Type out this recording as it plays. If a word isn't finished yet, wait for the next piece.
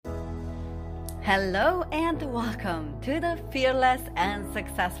Hello and welcome to the Fearless and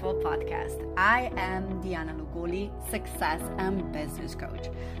Successful podcast. I am Diana Lugoli, success and business coach,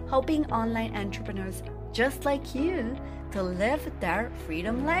 helping online entrepreneurs just like you to live their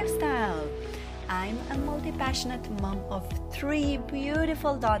freedom lifestyle. I'm a multi-passionate mom of 3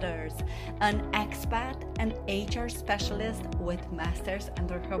 beautiful daughters, an expat and HR specialist with masters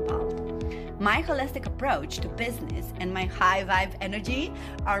under her belt. My holistic approach to business and my high vibe energy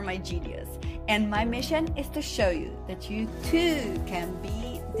are my genius. And my mission is to show you that you too can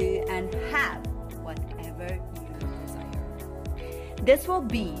be, do, and have whatever you desire. This will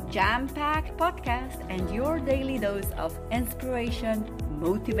be jam-packed podcast and your daily dose of inspiration,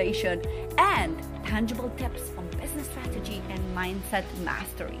 motivation, and tangible tips on business strategy and mindset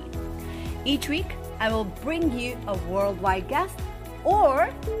mastery. Each week, I will bring you a worldwide guest,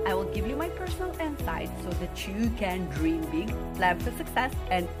 or I will give you my personal insights so that you can dream big, plan for success,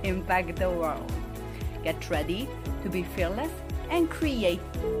 and impact the world. Get ready to be fearless and create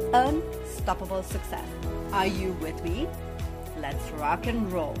unstoppable success. Are you with me? Let's rock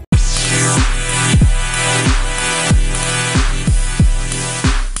and roll.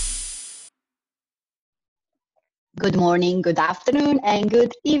 Good morning, good afternoon, and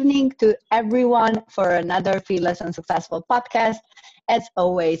good evening to everyone for another Fearless and Successful podcast. As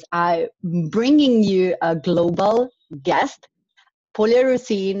always, I'm bringing you a global guest, Polya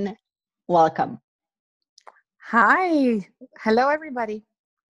Rosin. Welcome. Hi. Hello, everybody.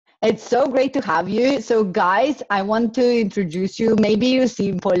 It's so great to have you. So guys, I want to introduce you. Maybe you've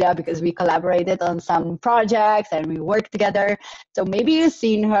seen Polya because we collaborated on some projects and we worked together. So maybe you've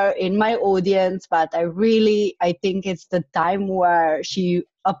seen her in my audience, but I think it's the time where she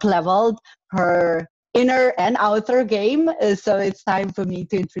up-leveled her inner and outer game. So it's time for me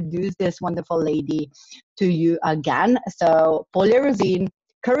to introduce this wonderful lady to you again. So Polya Rosin,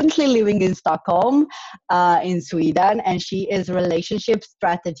 currently living in Stockholm, in Sweden, and she is relationship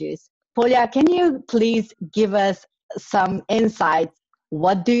strategist. Polya, can you please give us some insights?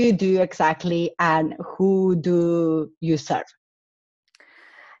 What do you do exactly, and who do you serve?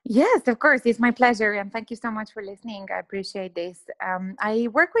 Yes, of course. It's my pleasure. And thank you so much for listening. I appreciate this. I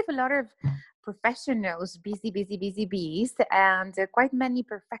work with a lot of professionals, busy bees, and quite many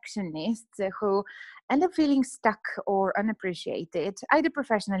perfectionists who end up feeling stuck or unappreciated, either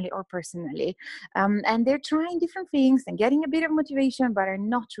professionally or personally. And they're trying different things and getting a bit of motivation, but are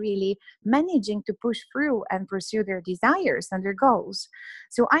not really managing to push through and pursue their desires and their goals.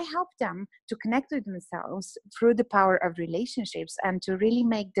 So I help them to connect with themselves through the power of relationships and to really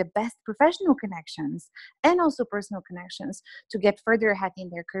make the best professional connections and also personal connections to get further ahead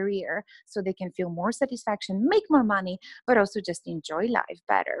in their career so they can feel more satisfaction, make more money, but also just enjoy life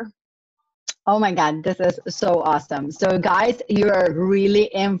better. Oh my God, this is so awesome. So guys, you are really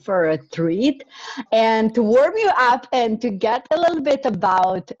in for a treat. And to warm you up and to get a little bit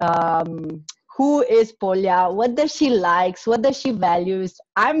about who is Polya, what does she likes, what does she values,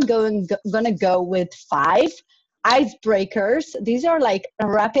 I'm gonna go with 5 icebreakers. These are like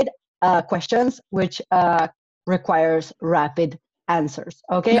rapid questions which requires rapid answers.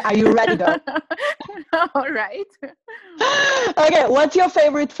 Okay, are you ready to go? All right. Okay, what's your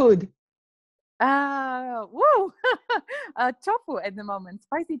favorite food? Woo! Tofu at the moment,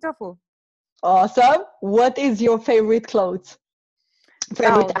 spicy tofu. Awesome. What is your favorite clothes?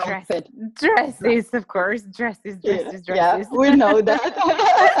 Favorite outfit? Dresses, of course. Dresses. Yeah, we know that.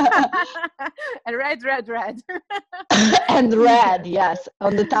 And red. And red, yes.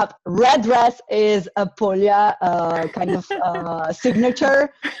 On the top, red dress is a Polya kind of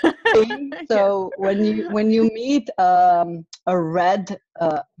signature thing. So when you meet a red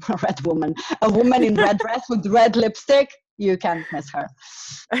woman, a woman in red dress with red lipstick, you can't miss her.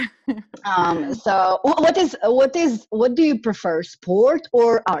 So what do you prefer, sport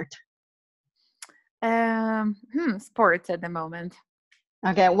or art? Sports at the moment.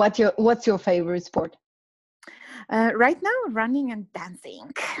 Okay, what's your favorite sport? Right now, running and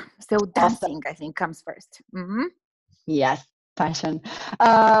dancing. So dancing, awesome. I think, comes first. Mm-hmm. Yes, passion.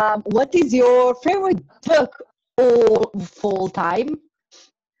 What is your favorite book all full time?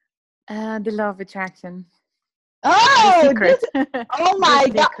 The Law of Attraction. Oh, oh my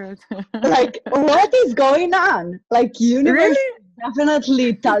God. Like, what is going on? Like, universe really? is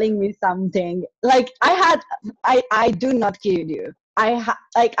definitely telling me something. Like, I do not kid you.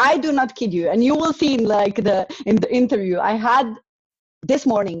 I do not kid you. And you will see in the interview, this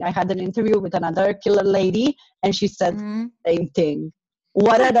morning, I had an interview with another killer lady, and she said the same thing.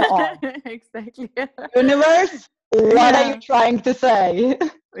 What are the odds? Exactly. Universe, what are you trying to say?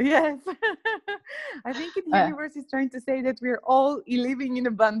 Yes. I think the Uh, universe is trying to say that we're all living in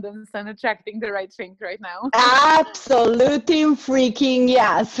abundance and attracting the right things right now. Absolutely freaking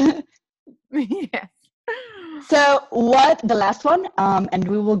yes. Yes. So, what the last one, and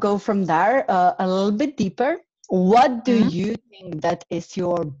we will go from there a little bit deeper. What do Mhm. you think that is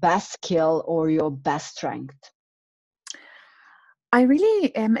your best skill or your best strength? I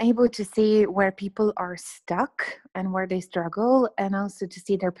really am able to see where people are stuck and where they struggle, and also to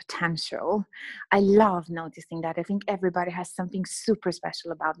see their potential. I love noticing that. I think everybody has something super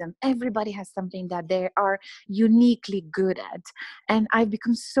special about them. Everybody has something that they are uniquely good at. And I've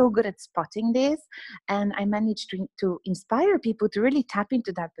become so good at spotting this. And I managed to inspire people to really tap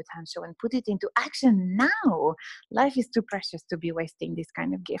into that potential and put it into action now. Life is too precious to be wasting these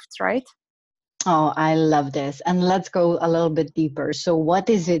kind of gifts, right? Oh, I love this. And let's go a little bit deeper. So,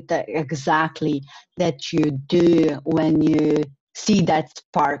 what is it that exactly that you do when you see that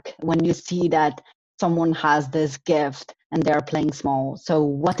spark, when you see that someone has this gift and they're playing small? So,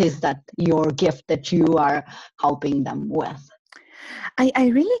 what is that your gift that you are helping them with? I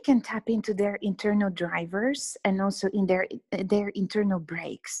really can tap into their internal drivers and also in their internal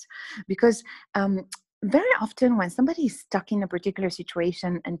brakes, because very often when somebody is stuck in a particular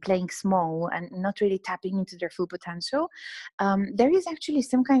situation and playing small and not really tapping into their full potential, there is actually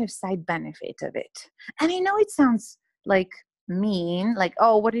some kind of side benefit of it. And I know it sounds like mean, like,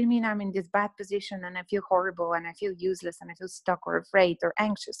 oh, what do you mean I'm in this bad position and I feel horrible and I feel useless and I feel stuck or afraid or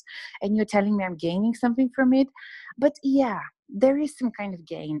anxious, and you're telling me I'm gaining something from it? But yeah, there is some kind of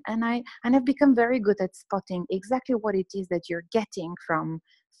gain, and I've become very good at spotting exactly what it is that you're getting from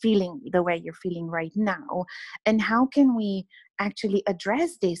feeling the way you're feeling right now, and how can we actually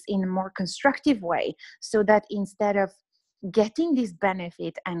address this in a more constructive way, so that instead of getting this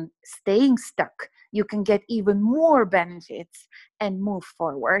benefit and staying stuck, you can get even more benefits and move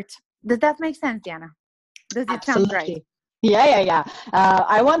forward. Does that make sense, Diana? Does it sound right? Absolutely. Yeah.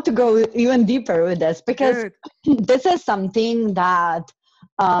 I want to go even deeper with this because Good. this is something that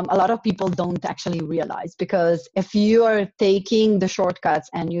a lot of people don't actually realize. Because if you are taking the shortcuts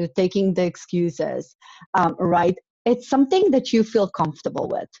and you're taking the excuses, right, it's something that you feel comfortable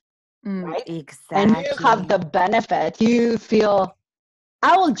with, right? And you have Exactly. the benefit, you feel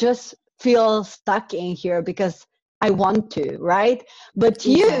I will just feel stuck in here because I want to, right? But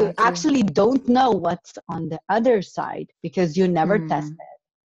you Exactly. actually don't know what's on the other side because you never tested.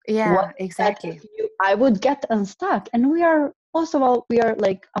 Mm. What Yeah, is that exactly. if I would get unstuck? And we are also all we are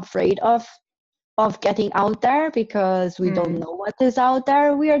like afraid of getting out there because we don't Mm. know what is out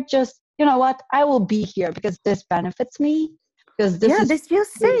there. We are just, you know what, I will be here because this benefits me, because this Yeah, is this feels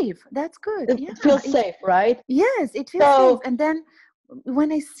really, safe. That's good. it Yeah, feels it safe, right? yes, it feels safe. So And then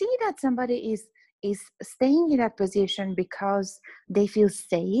when I see that somebody is staying in that position because they feel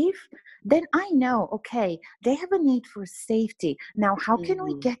safe, then I know, okay, they have a need for safety. Now, how can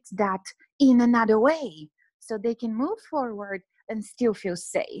we mm, get that in another way so they can move forward and still feel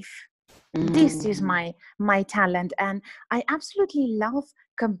safe? This is mm, my talent, and I absolutely love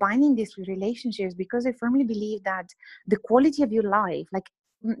combining this with relationships, because I firmly believe that the quality of your life, like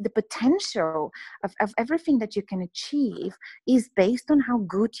the potential of everything that you can achieve, is based on how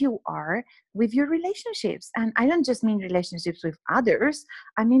good you are with your relationships. And I don't just mean relationships with others,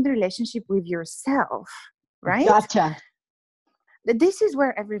 I mean the relationship with yourself, right? gotcha. This is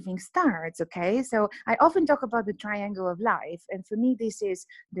where everything starts. Okay, so I often talk about the triangle of life, and for me this is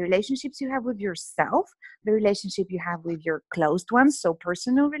the relationships you have with yourself, the relationship you have with your closed ones, so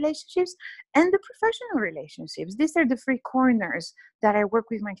personal relationships, and the professional relationships. These are the three corners that I work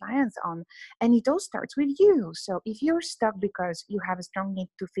with my clients on, and it all starts with you. So if you're stuck because you have a strong need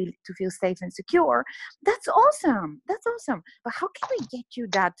to feel safe and secure, that's awesome, that's awesome, but how can we get you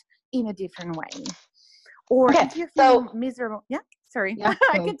that in a different way? Or Okay, if you're so feeling miserable, yeah, sorry. yeah,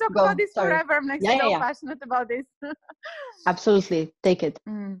 I go, can talk about go. this Sorry. forever. I'm like Yeah, yeah, so yeah. passionate about this. Absolutely. Take it.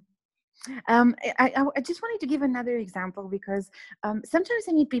 Mm. I just wanted to give another example, because sometimes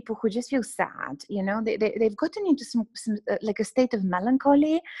I meet people who just feel sad. They've gotten into some like a state of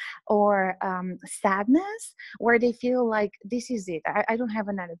melancholy or sadness, where they feel like this is it. I don't have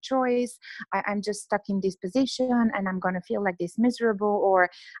another choice. I'm just stuck in this position and I'm going to feel like this miserable, or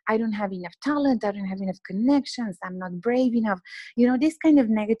I don't have enough talent. I don't have enough connections. I'm not brave enough. This kind of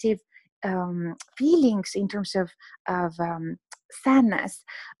negative feelings in terms of sadness.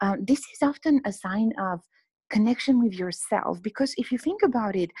 This is often a sign of connection with yourself, because if you think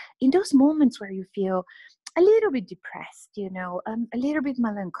about it, in those moments where you feel a little bit depressed, a little bit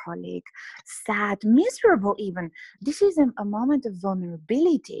melancholic, sad, miserable even. This is a moment of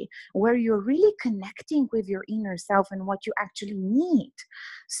vulnerability where you're really connecting with your inner self and what you actually need.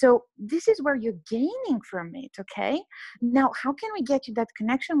 So this is where you're gaining from it, okay? Now, how can we get you that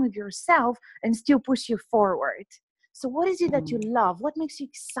connection with yourself and still push you forward? So what is it that you love? What makes you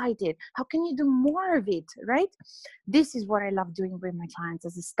excited? How can you do more of it, right? This is what I love doing with my clients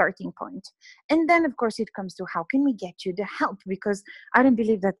as a starting point. And then, of course, it comes to how can we get you the help? Because I don't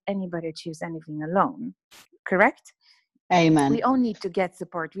believe that anybody achieves anything alone, correct? Amen. We all need to get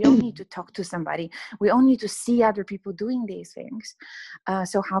support. We all need to talk to somebody. We all need to see other people doing these things.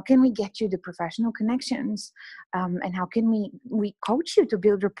 So how can we get you the professional connections? And how can we coach you to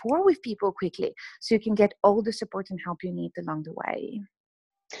build rapport with people quickly so you can get all the support and help you need along the way?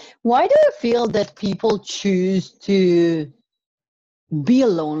 Why do you feel that people choose to be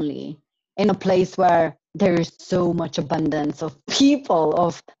lonely in a place where there is so much abundance of people,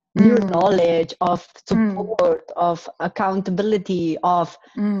 of new knowledge, of support, of accountability, of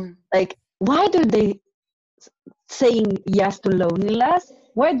like, why do they saying yes to loneliness?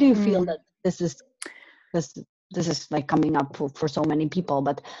 Why do you feel that this this is like coming up for so many people?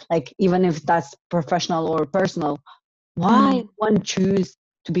 But like, even if that's professional or personal, why one choose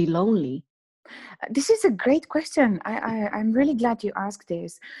to be lonely? This is a great question. I'm really glad you asked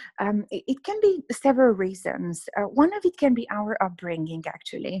this. It can be several reasons. One of it can be our upbringing,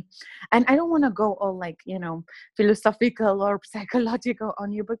 actually. And I don't want to go all like, philosophical or psychological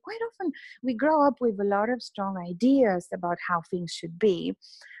on you, but quite often we grow up with a lot of strong ideas about how things should be.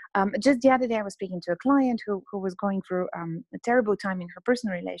 Just the other day, I was speaking to a client who was going through a terrible time in her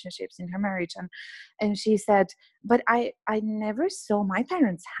personal relationships, in her marriage. And she said, but I never saw my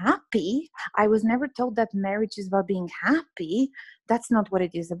parents happy. I was never told that marriage is about being happy. That's not what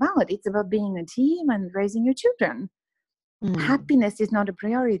it is about. It's about being a team and raising your children. Happiness is not a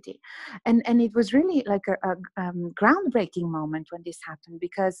priority. And it was really like a groundbreaking moment when this happened,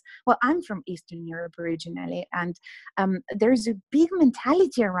 because, well, I'm from Eastern Europe originally, and there's a big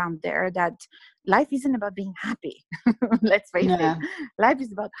mentality around there that life isn't about being happy. Let's face it. Life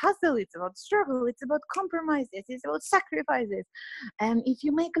is about hustle, it's about struggle, it's about compromises, it's about sacrifices. And if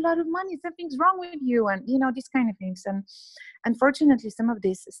you make a lot of money, something's wrong with you, and these kind of things. And unfortunately, some of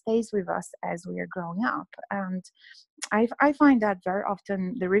this stays with us as we are growing up. And I find that very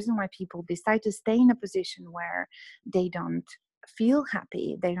often the reason why people decide to stay in a position where they don't feel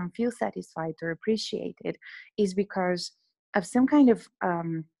happy, they don't feel satisfied or appreciated, is because of some kind of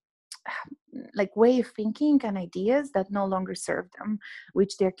like way of thinking and ideas that no longer serve them,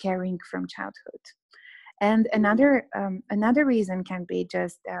 which they're carrying from childhood. And another reason can be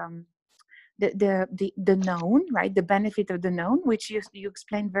just the known, right? The benefit of the known, which you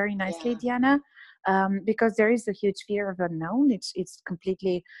explained very nicely, Diana. Because there is a huge fear of unknown. It's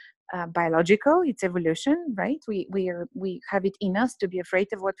completely biological. It's evolution, right? We have it in us to be afraid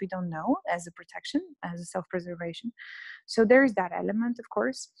of what we don't know, as a protection, as a self-preservation. So there is that element, of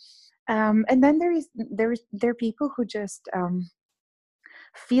course. And then there are people who just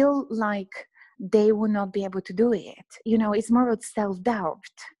feel like they will not be able to do it. It's more about self-doubt.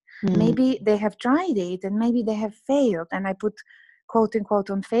 Maybe they have tried it and maybe they have failed. And I put quote unquote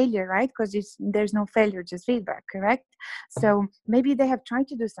on failure, right? Because there's no failure, just feedback, correct? So maybe they have tried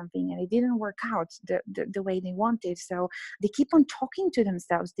to do something and it didn't work out the way they wanted. So they keep on talking to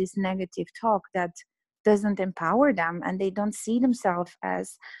themselves, this negative talk that doesn't empower them, and they don't see themselves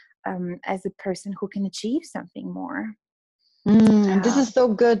as a person who can achieve something more. This is so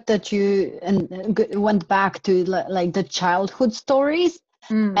good that you went back to like the childhood stories.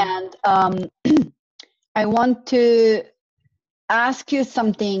 And I want to ask you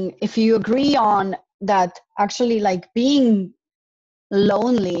something, if you agree on that, actually, like being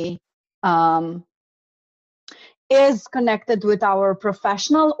lonely is connected with our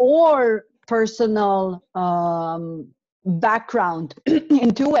professional or personal background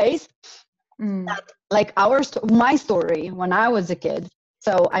in two ways. That, like my story when I was a kid.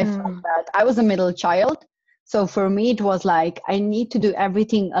 So I felt that I was a middle child. So for me, it was like, I need to do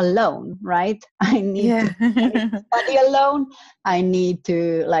everything alone, right? I need to study alone. I need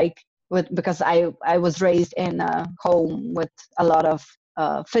to because I was raised in a home with a lot of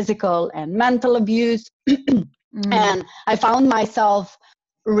physical and mental abuse. And I found myself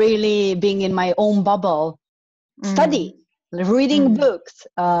really being in my own bubble, studying, reading books.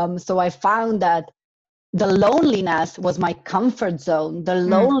 So I found that the loneliness was my comfort zone. The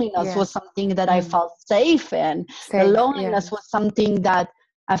loneliness was something that I felt safe in. The loneliness was something that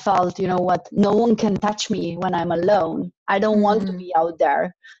I felt, you know what, no one can touch me when I'm alone. I don't want to be out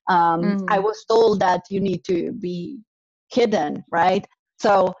there. I was told that you need to be hidden, right?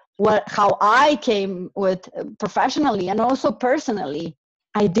 So how I came with professionally and also personally,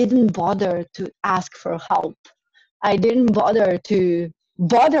 I didn't bother to ask for help. I didn't bother to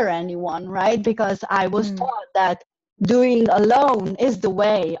bother anyone, right? Because I was taught that doing alone is the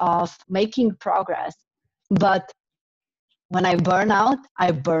way of making progress. But when I burn out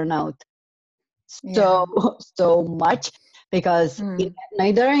so, Yeah. so much because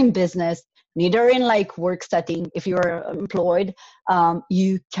neither in business, neither in like work setting, if you're employed,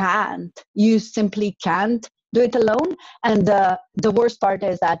 you simply can't do it alone. And the worst part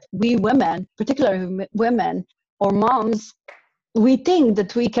is that we women, particularly women or moms, we think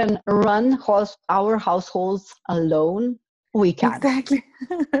that we can run our households alone. We can't. Exactly.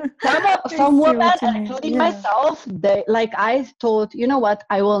 I Some see women, what you mean. including Yeah. myself, they like I thought, you know what,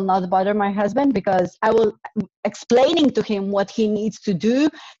 I will not bother my husband because I will explaining to him what he needs to do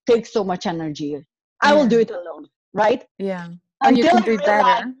takes so much energy. I will do Yeah. it alone, right? Yeah. And you Until can I do it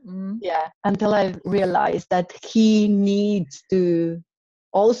realized, better. yeah, until I realized that he needs to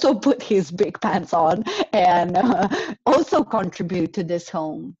also put his big pants on and also contribute to this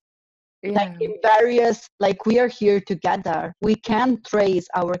home like Yeah. in various like we are here together, we can't raise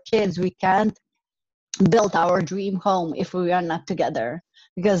our kids, we can't build our dream home if we are not together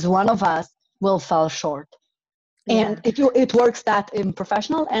because one of us will fall short. And Yeah. it works that in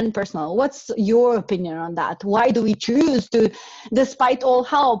professional and personal. What's your opinion on that? Why do we choose to, despite all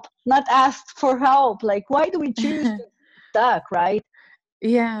help, not ask for help? Like why do we choose to stuck, right?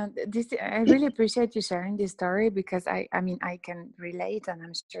 Yeah, this I really appreciate you sharing this story because I mean I can relate, and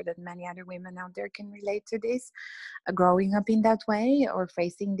I'm sure that many other women out there can relate to this, growing up in that way or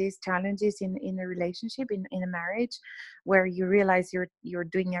facing these challenges in a relationship, in a marriage, where you realize you're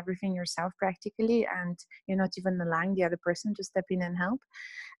doing everything yourself practically, and you're not even allowing the other person to step in and help.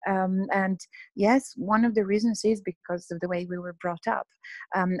 And yes, one of the reasons is because of the way we were brought up.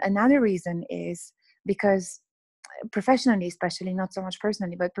 Another reason is because professionally, especially, not so much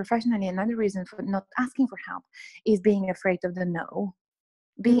personally, but professionally, another reason for not asking for help is being afraid of the no.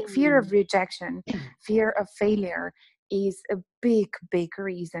 Being fear of Mm. rejection, fear of failure is a big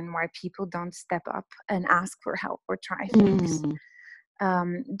reason why people don't step up and ask for help or try things.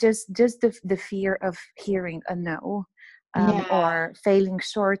 Mm. Just the fear of hearing a no, Yeah. or failing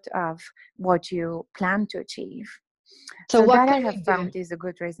short of what you plan to achieve. So So what that I can have we do? found is a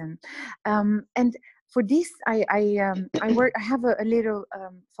good reason. And for this, I have a little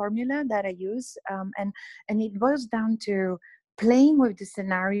formula that I use, and it boils down to playing with the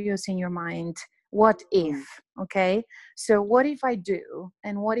scenarios in your mind. What if? Mm. Okay, so what if I do,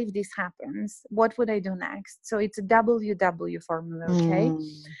 and what if this happens? What would I do next? So it's a WW formula. Okay,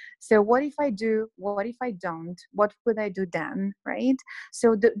 Mm. so what if I do? What if I don't? What would I do then? Right.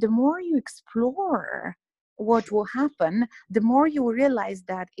 So the more you explore what will happen, the more you will realize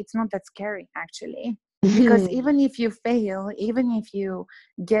that it's not that scary actually. Because even if you fail, even if you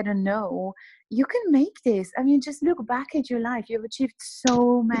get a no, you can make this. I mean, just look back at your life. You've achieved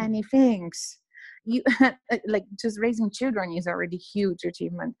so many things. You like just raising children is already huge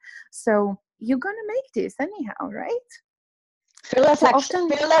achievement. So you're gonna make this anyhow, right? Fearless So action,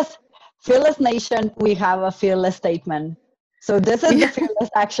 often, fearless nation. We have a fearless statement. So this is the yeah, fearless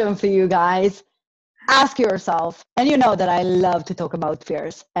action for you guys. Ask yourself, and you know that I love to talk about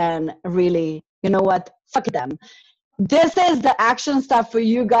fears and really, you know what? Fuck them. This is the action stuff for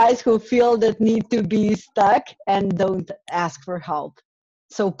you guys who feel that need to be stuck and don't ask for help.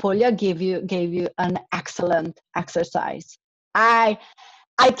 So Polya gave you an excellent exercise. I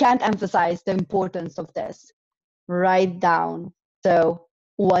I can't emphasize the importance of this. Write down. So,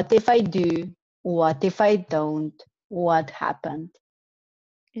 what if I do? What if I don't? What happened?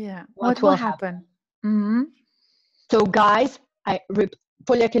 yeah. What What will will happen? happen? Hmm. So, guys,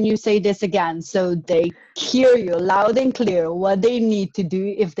 Polya, can you say this again so they hear you loud and clear what they need to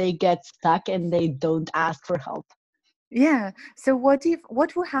do if they get stuck and they don't ask for help? Yeah. So what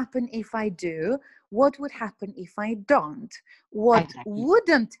will happen if I do? What would happen if I don't? What Exactly.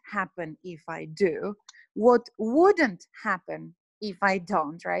 wouldn't happen if I do? What wouldn't happen if I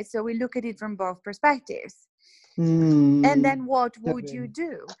don't, right? So we look at it from both perspectives. And Mm. then what So would you good.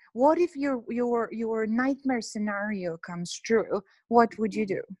 do? What if your nightmare scenario comes true? What would you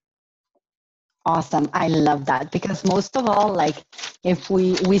do? Awesome. I love that because most of all, like if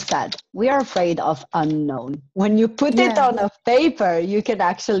we said we are afraid of unknown. When you put it Yeah. on a paper, you can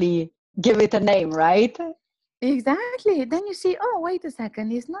actually give it a name, right? Exactly. Then you see, oh, wait a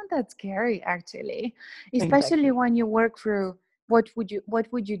second, it's not that scary actually. Especially Exactly. when you work through what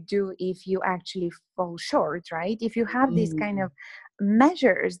would you do if you actually fall short, right? If you have these kind Mm, of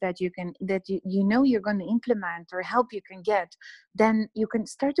measures that you know you're going to implement, or help you can get, then you can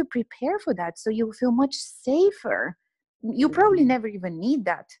start to prepare for that, so you'll feel much safer. You probably mm, never even need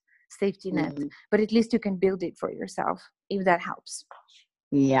that safety net, mm. but at least you can build it for yourself, if that helps.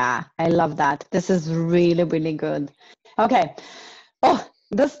 Yeah, I love that. This is really, really good. Okay. Oh,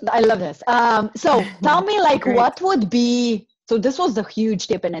 this I love this. So tell me, like, Great. what would be, so this was a huge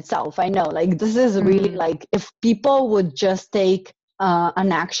tip in itself. I know, like, this is really Mm, like if people would just take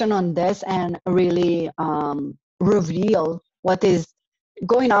an action on this and really reveal what is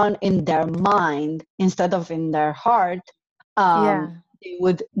going on in their mind instead of in their heart, yeah.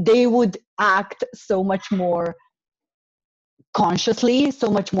 they would act so much more consciously, so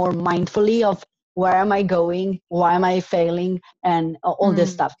much more mindfully of where am I going, why am I failing, and all this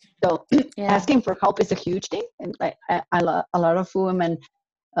Mm, stuff. So yeah. asking for help is a huge thing, and a lot of women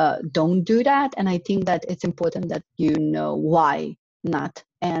don't do that. And I think that it's important that you know why not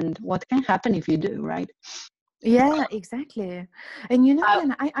and what can happen if you do, right? Yeah, exactly. And you know, Uh,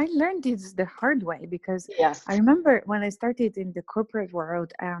 Diana, I learned this the hard way, because yes. I remember when I started in the corporate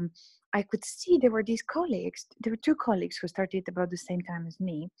world, I could see there were these colleagues, there were two colleagues who started about the same time as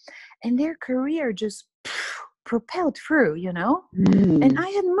me, and their career just propelled through, and Mm, I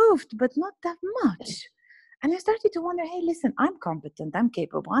had moved, but not that much. And I started to wonder, hey, listen, I'm competent, I'm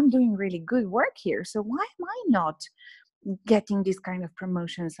capable, I'm doing really good work here. So why am I not getting these kind of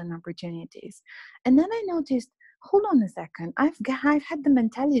promotions and opportunities? And then I noticed, hold on a second, I've had the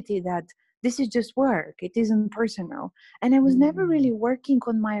mentality that this is just work, it isn't personal, and I was never really mm, working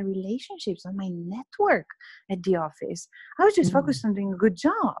on my relationships, on my network at the office. I was just mm. focused on doing a good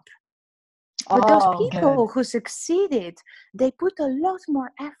job. But those Oh, people good. who succeeded, they put a lot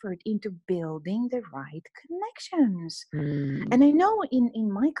more effort into building the right connections. Mm, And I know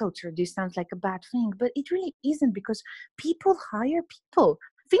in my culture, this sounds like a bad thing, but it really isn't, because people hire people.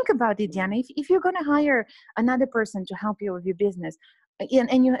 Think about it, Diana. If you're going to hire another person to help you with your business,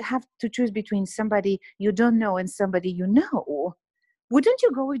 and you have to choose between somebody you don't know and somebody you know, wouldn't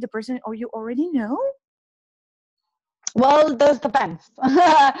you go with the person or you already know? well, those depends.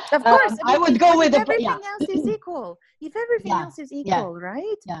 Of course. I I mean, would go but with if the, yeah. everything else is equal, if everything Yeah, else is yeah, equal,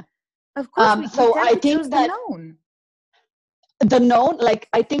 right? yeah. Of course, we So tend I to think choose the that known. the known, like,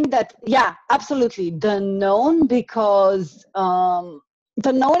 I think that, yeah, absolutely. The known, because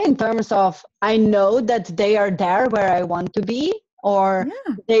the known in terms of I know that they are there where I want to be, or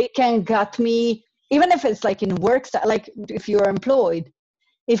Yeah. they can get me, even if it's like in work, like if you're employed.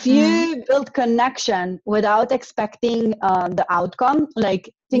 If Mm, you build connection without expecting the outcome,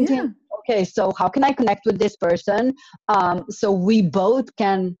 like thinking, yeah. okay, so how can I connect with this person, so we both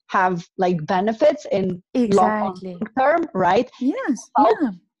can have like benefits in long Exactly. term, right? Yes. Help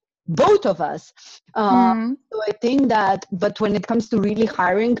Yeah. both of us. Mm, So I think that, but when it comes to really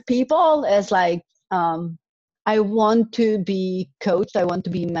hiring people, it's like, I want to be coached, I want to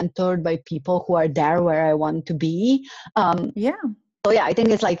be mentored by people who are there where I want to be. Um, yeah. so yeah, I think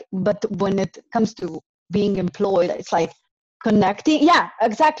it's like, but when it comes to being employed, it's like connecting. Yeah,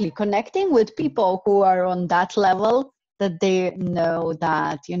 exactly. Connecting with people who are on that level, that they know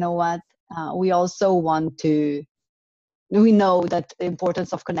that, you know what, we also want to, we know that the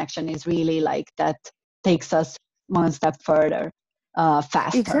importance of connection is really like that takes us one step further,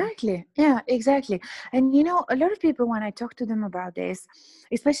 faster. Exactly. Yeah, exactly. And a lot of people, when I talk to them about this,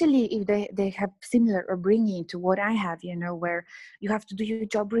 especially if they have similar upbringing to what I have, where you have to do your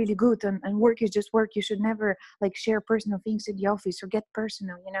job really good, and work is just work. You should never like share personal things in the office or get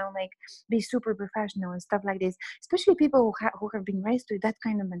personal, like be super professional and stuff like this. Especially people who have been raised with that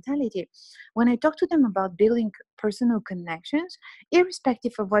kind of mentality. When I talk to them about building personal connections,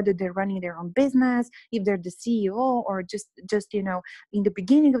 irrespective of whether they're running their own business, if they're the CEO, or just in the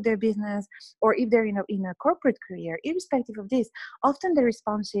beginning of their business, or if they're in a corporate career, irrespective of this, often the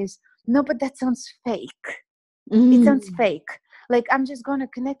response is, no, but that sounds fake. It sounds Mm, fake. Like, I'm just going to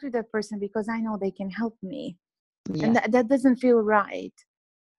connect with that person because I know they can help me. And yes. that doesn't feel right.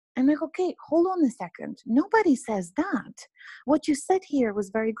 I'm like, okay, hold on a second. Nobody says that. What you said here was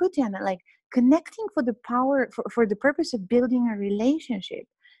very good, Diana. Like, connecting for the power, for the purpose of building a relationship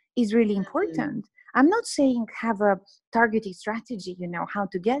is really Mm, important. I'm not saying have a targeted strategy, how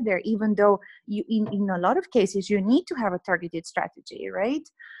to get there, even though in a lot of cases, you need to have a targeted strategy, right?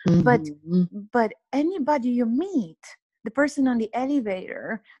 But, mhm, but anybody you meet, the person on the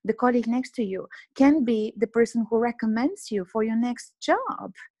elevator, the colleague next to you, can be the person who recommends you for your next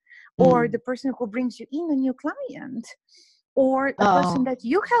job, or the mm. person who brings you in a new client, or a person Oh, that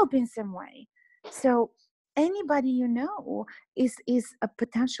you help in some way. So anybody you know is a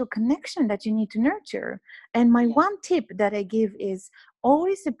potential connection that you need to nurture. And my Yeah. one tip that I give is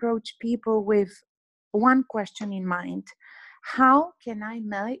always approach people with one question in mind: how can I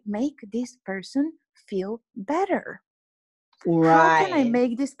make this person feel better? How can I Right.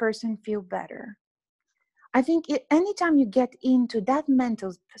 make this person feel better? I think anytime you get into that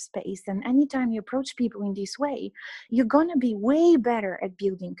mental space and anytime you approach people in this way, you're going to be way better at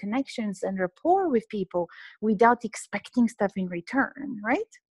building connections and rapport with people without expecting stuff in return,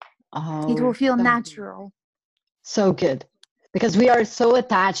 right? It will Oh, feel so natural. so good. Because we are so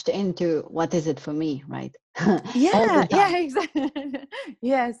attached into what is it for me, right? All Yeah, the time. yeah, exactly.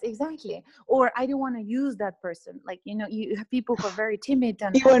 Yes, exactly. Or I don't want to use that person. Like, you have people who are very timid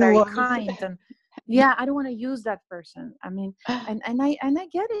and Even very worse. kind, and yeah, I don't want to use that person. I mean, and I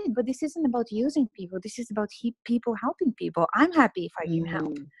get it, but this isn't about using people. This is about people helping people. I'm happy if I can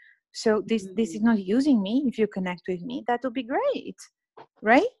help. Mm. So this is Mm. not using me. If you connect with me, that would be great,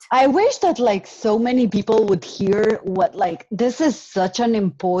 right? I wish that like so many people would hear what like this is such an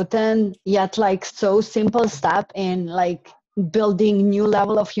important yet like so simple step in like building new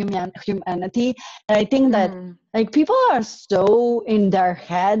level of humanity. And I think that Mm. like people are so in their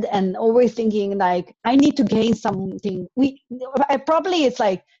head and always thinking like I need to gain something. Probably it's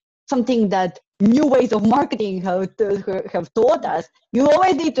like something that new ways of marketing have taught us. You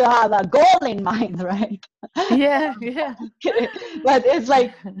always need to have a goal in mind, right? Yeah, yeah. But it's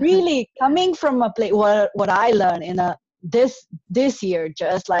like really coming from a place what I learned in a this year,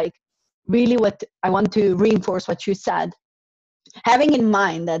 just like really what I want to reinforce what you said, having in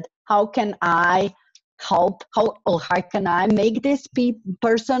mind that how can I help, how can I make this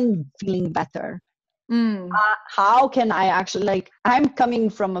person feeling better, Mm. how can I actually like I'm coming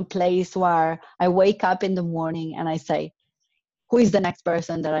from a place where I wake up in the morning and I say who is the next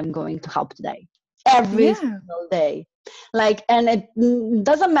person that I'm going to help today, every Yeah. single day. Like, and it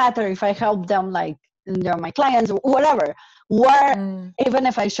doesn't matter if I help them, like, they're my clients or whatever, where, Mm. even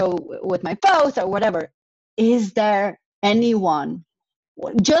if I show with my posts or whatever, is there anyone,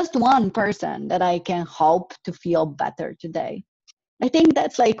 just one person that I can help to feel better today? I think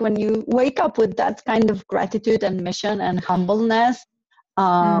that's like when you wake up with that kind of gratitude and mission and humbleness,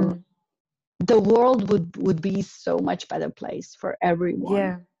 um, Mm. the world would be so much better place for everyone.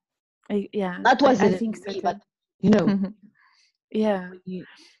 Yeah. Yeah, Not was I it think so me, too. but you know, Yeah, you-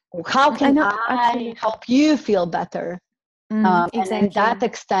 how I can know, I absolutely. help you feel better? And in that Exactly.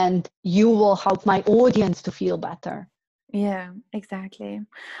 extent, you will help my audience to feel better. Yeah, exactly.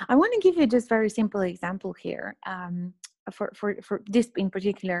 I want to give you just very simple example here, for this in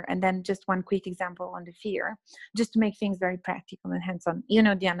particular, and then just one quick example on the fear, just to make things very practical and hands-on.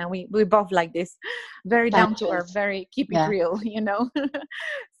 Diana, we both like this, very down to earth, Tangents. very keep it Yeah. real,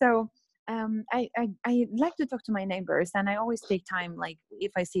 So I like to talk to my neighbors, and I always take time. Like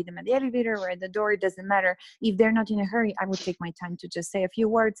if I see them at the elevator or at the door, it doesn't matter. If they're not in a hurry, I would take my time to just say a few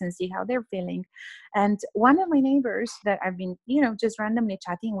words and see how they're feeling. And one of my neighbors that I've been, just randomly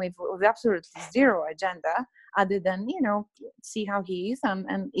chatting with absolutely zero agenda other than, see how he is,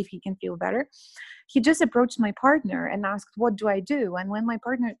 and if he can feel better. He just approached my partner and asked, "What do I do?" And when my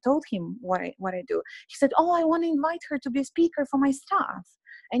partner told him what I do, he said, "Oh, I want to invite her to be a speaker for my staff."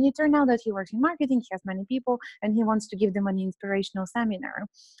 And it turned out that he works in marketing, he has many people, and he wants to give them an inspirational seminar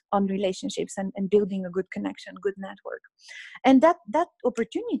on relationships and building a good connection, good network. And that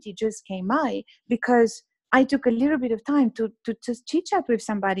opportunity just came by because I took a little bit of time to just chit chat with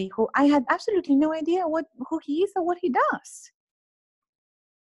somebody who I had absolutely no idea who he is or what he does.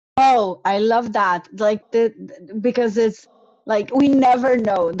 Oh, I love that. Like because it's like we never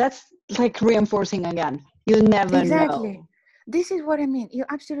know. That's like reinforcing again. You never Exactly. know. This is what I mean. You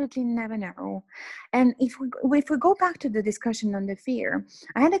absolutely never know. And if we go back to the discussion on the fear,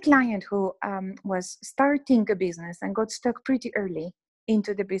 I had a client who was starting a business and got stuck pretty early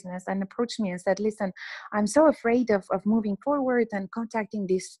into the business and approached me and said, "Listen, I'm so afraid of moving forward and contacting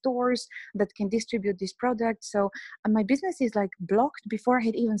these stores that can distribute this product. So my business is like blocked before I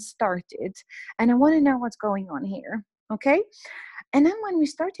had even started. And I want to know what's going on here." Okay. And then when we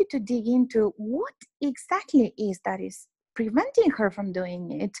started to dig into what exactly is preventing her from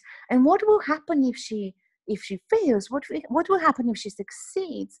doing it, and what will happen if she fails, what will happen if she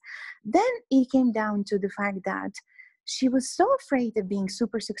succeeds, then it came down to the fact that she was so afraid of being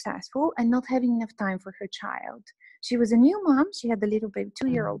super successful and not having enough time for her child. She was a new mom. She had a little baby,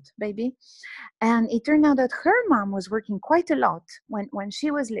 2-year-old baby, and it turned out that her mom was working quite a lot when she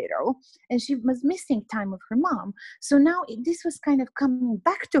was little, and she was missing time with her mom. So now this was kind of coming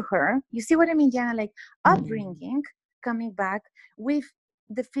back to her. You see what I mean, Diana? Like upbringing coming back with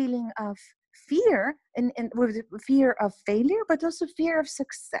the feeling of and with fear of failure, but also fear of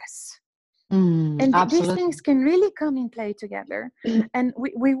success. And these Absolutely. things can really come in play together. And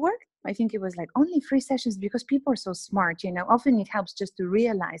we worked, I think it was like only 3 sessions, because people are so smart, often it helps just to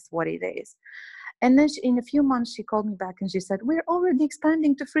realize what it is. And then in a few months, she called me back and she said, we're already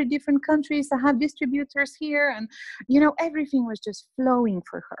expanding to 3 different countries. I have distributors here. And, everything was just flowing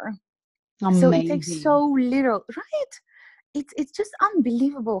for her. So it takes Amazing. so little, right? It's just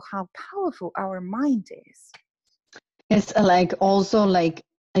unbelievable how powerful our mind is. It's like also like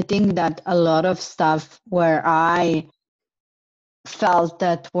I think that a lot of stuff where I felt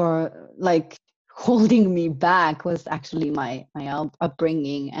that were like holding me back was actually my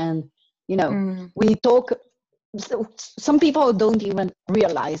upbringing. And Mm, we talk, so some people don't even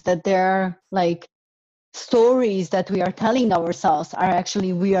realize that they're like stories that we are telling ourselves are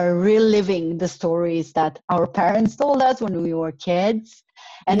actually we are reliving the stories that our parents told us when we were kids.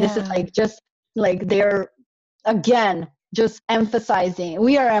 And this is yeah. like just like they're again just emphasizing,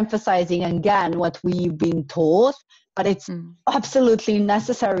 we are emphasizing again what we've been taught, but it's Mm, absolutely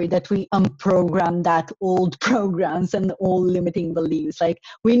necessary that we unprogram that old programs and old limiting beliefs. Like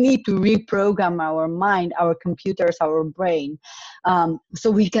we need to reprogram our mind, our computers, our brain,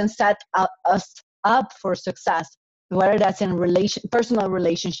 so we can set us up for success, whether that's in personal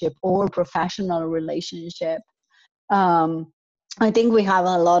relationship or professional relationship. um, I think we have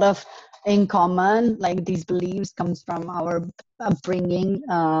a lot of in common. Like these beliefs comes from our upbringing.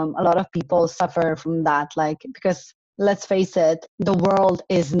 A lot of people suffer from that, like because let's face it, the world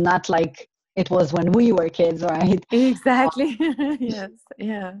is not like it was when we were kids, right? exactly. Yes.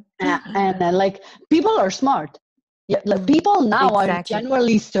 Yeah. And like people are smart. Yeah, like, Mm, people now are exactly.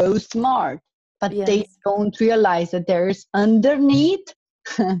 generally so smart, but they Yes. don't realize that there's underneath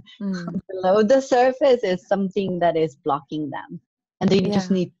Mm, below the surface is something that is blocking them, and they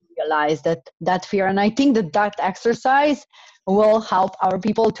just yeah. need to realize that fear. And I think that exercise will help our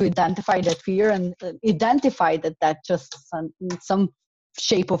people to identify that fear and identify that just some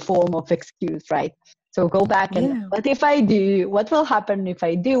shape or form of excuse, right? So go back and Yeah. what if I do, what will happen if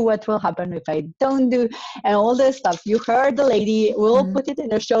I do, what will happen if I don't do, and all this stuff. You heard the lady, we'll Mm, put it in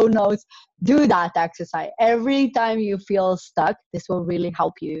the show notes. Do that exercise every time you feel stuck. This will really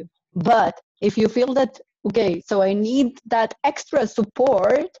help you. But if you feel that, okay, so I need that extra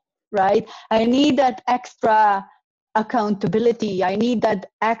support, right? I need that extra accountability. I need that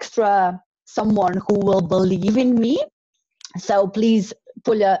extra someone who will believe in me. So please,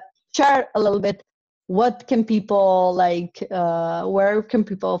 Pulya, share a little bit. What can people like? Where can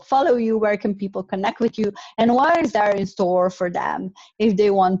people follow you? Where can people connect with you? And what is there in store for them if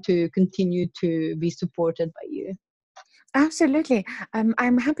they want to continue to be supported by you? absolutely.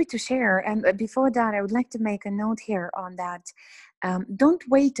 I'm happy to share. And before that, I would like to make a note here on that. Don't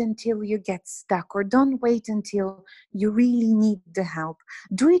wait until you get stuck, or don't wait until you really need the help.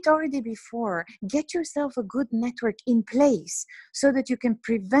 Do it already before. Get yourself a good network in place so that you can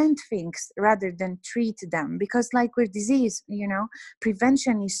prevent things rather than treat them. Because, like with disease,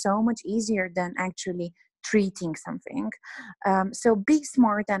 prevention is so much easier than actually treating something. So be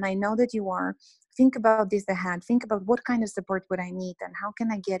smart, and I know that you are. Think about this ahead. Think about what kind of support would I need and how can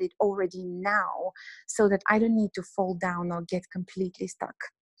I get it already now so that I don't need to fall down or get completely stuck.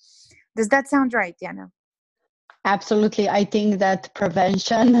 Does that sound right, Diana? Absolutely. I think that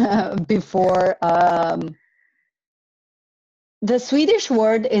prevention before the Swedish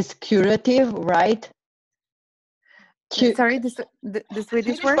word is curative, right? Cu- Sorry, the Swedish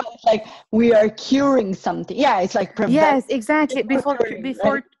Swedish word? word is like we are curing something. Yeah, it's like prevent Yes, exactly. before curing,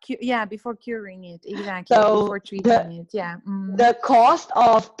 right? Before curing it, exactly. So Before treating it, yeah. the cost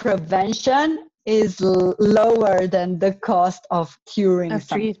of prevention is lower than the cost of curing Of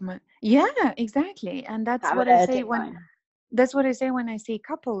something. treatment. Yeah, exactly. And that's Have what I that say in when mind. that's what I say when I see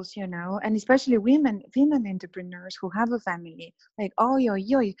couples, and especially women entrepreneurs who have a family. Like, oh, yo,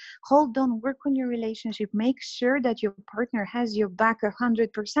 hold on, work on your relationship. Make sure that your partner has your back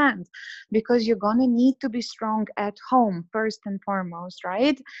 100%, because you're gonna need to be strong at home first and foremost,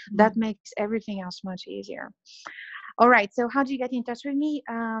 right? That makes everything else much easier. All right. So how do you get in touch with me?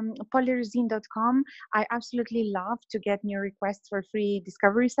 Polyarosin.com. I absolutely love to get new requests for free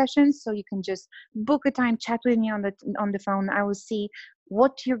discovery sessions. So you can just book a time, chat with me on the phone. I will see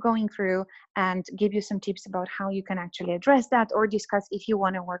what you're going through and give you some tips about how you can actually address that, or discuss if you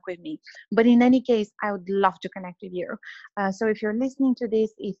want to work with me. But in any case, I would love to connect with you. So if you're listening to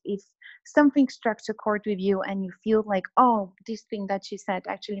this, if something struck a chord with you and you feel like, oh, this thing that she said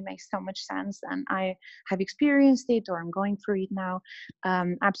actually makes so much sense and I have experienced it, or I'm going through it now,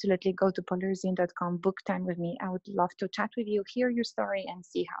 absolutely go to polyarosin.com, book time with me. I would love to chat with you, hear your story, and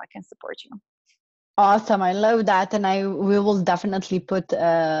see how I can support you. Awesome. I love that. And we will definitely put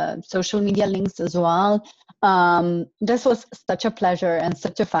social media links as well. This was such a pleasure and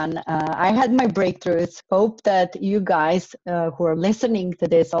such a fun. I had my breakthroughs. Hope that you guys who are listening to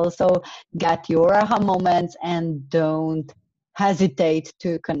this also get your aha moments, and don't hesitate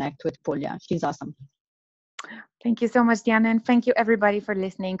to connect with Polya. She's awesome. Thank you so much, Diana. And thank you everybody for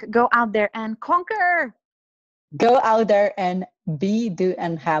listening. Go out there and conquer. Go out there and be, do,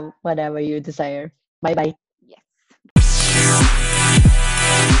 and have whatever you desire. Bye-bye. Yes.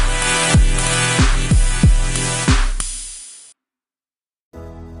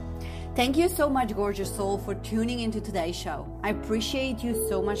 Thank you so much, gorgeous soul, for tuning into today's show. I appreciate you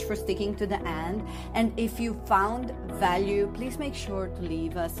so much for sticking to the end. And if you found value, please make sure to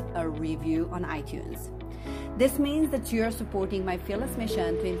leave us a review on iTunes. This means that you are supporting my fearless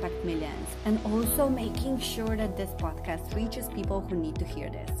mission to impact millions, and also making sure that this podcast reaches people who need to hear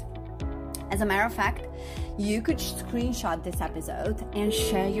this. As a matter of fact, you could screenshot this episode and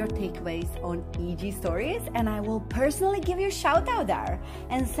share your takeaways on EG Stories, and I will personally give you a shout out there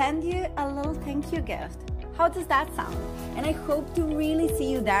and send you a little thank you gift. How does that sound? And I hope to really see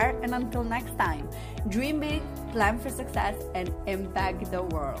you there. And until next time, dream big, plan for success, and impact the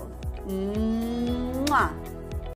world. Mwah!